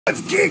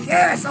Let's kick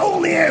ass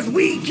only as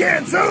we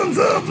can, sons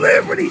of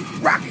liberty.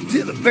 Rockin'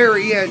 to the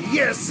very end,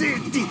 yes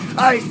indeed.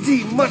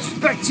 Ice-T, much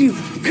respect to you,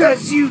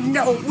 cause you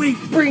know we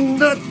bring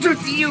the truth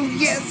to you.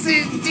 Yes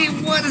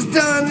indeed, what is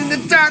done in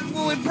the dark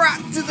will be brought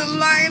to the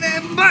light.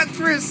 And much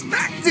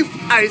respect to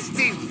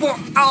Ice-T for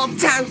all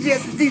times,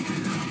 yes indeed.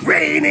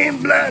 Rain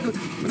in blood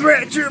with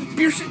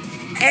retribution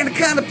and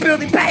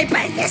accountability, baby.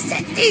 Yes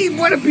indeed,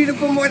 what a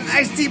beautiful morning.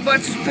 Ice-T,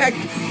 much respect.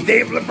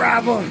 David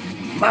LaBrava,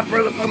 my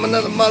brother from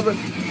another mother.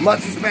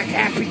 Much respect,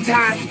 happy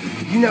times.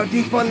 You know,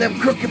 defund them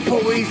crooked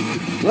police.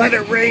 Let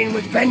it rain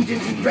with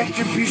vengeance and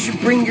retribution.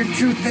 Bring your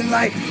truth and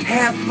light.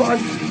 Have fun.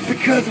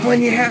 Because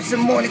when you have some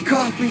morning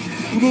coffee,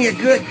 you need a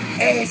good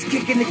ass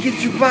kicking to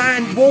get your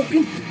mind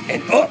woken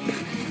and up.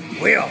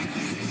 Well,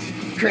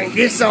 crank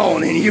this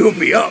on and you'll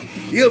be up.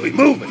 You'll be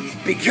moving.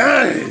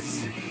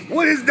 Because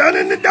what is done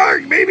in the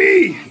dark,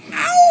 baby?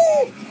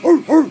 Ow!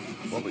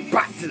 Will be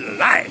brought to the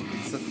light.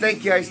 So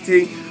thank you,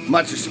 Ice-T.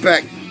 Much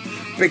respect.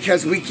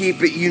 Because we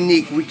keep it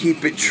unique, we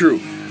keep it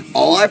true.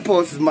 All I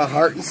post is my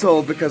heart and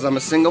soul because I'm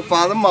a single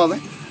father, mother,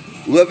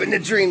 living the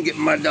dream, getting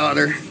my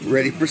daughter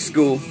ready for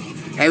school.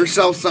 Have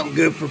yourself something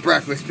good for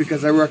breakfast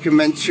because I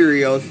recommend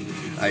Cheerios.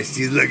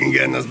 Ice-T's looking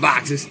good in those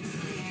boxes.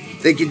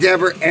 Thank you,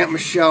 Deborah, Aunt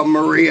Michelle,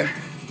 Maria,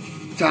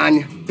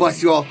 Tanya.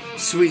 Bless you all,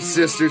 sweet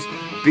sisters,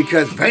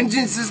 because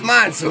vengeance is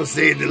mine, so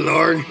saith the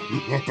Lord.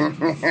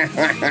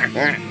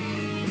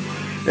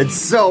 And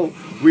so,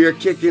 we are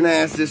kicking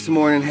ass this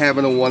morning,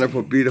 having a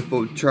wonderful,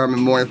 beautiful, charming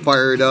morning,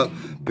 fired up,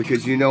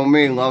 because you know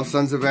me, love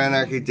Sons of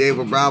Anarchy,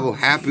 David LaBrava,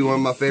 Happy, one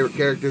of my favorite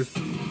characters,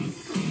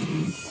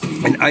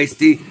 and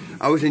Ice-T.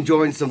 I was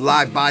enjoying some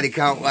live body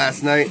count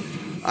last night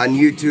on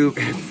YouTube,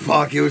 and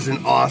fuck, it was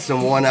an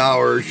awesome 1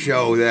 hour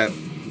show that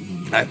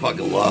I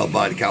fucking love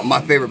body count.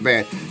 My favorite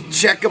band.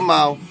 Check them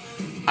out,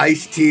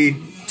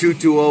 Ice-T.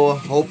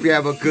 220. Hope you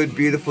have a good,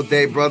 beautiful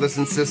day, brothers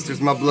and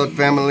sisters, my blood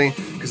family.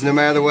 Because no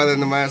matter the weather,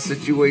 no matter the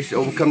situation,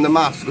 overcome them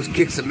obstacles,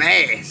 kick some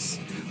ass.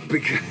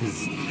 Because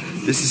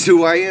this is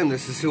who I am.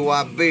 This is who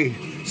I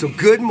be. So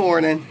good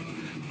morning.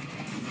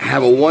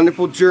 Have a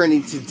wonderful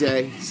journey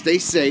today. Stay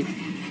safe.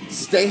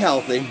 Stay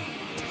healthy.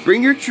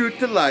 Bring your truth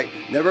to light.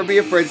 Never be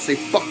afraid to say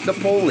fuck the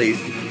police.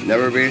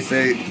 Never be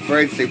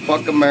afraid to say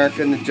fuck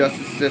America and the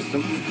justice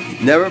system.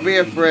 Never be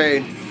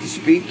afraid.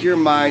 Speak your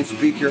mind,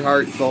 speak your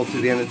heart and soul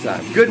to the end of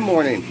time. Good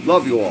morning.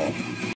 Love you all.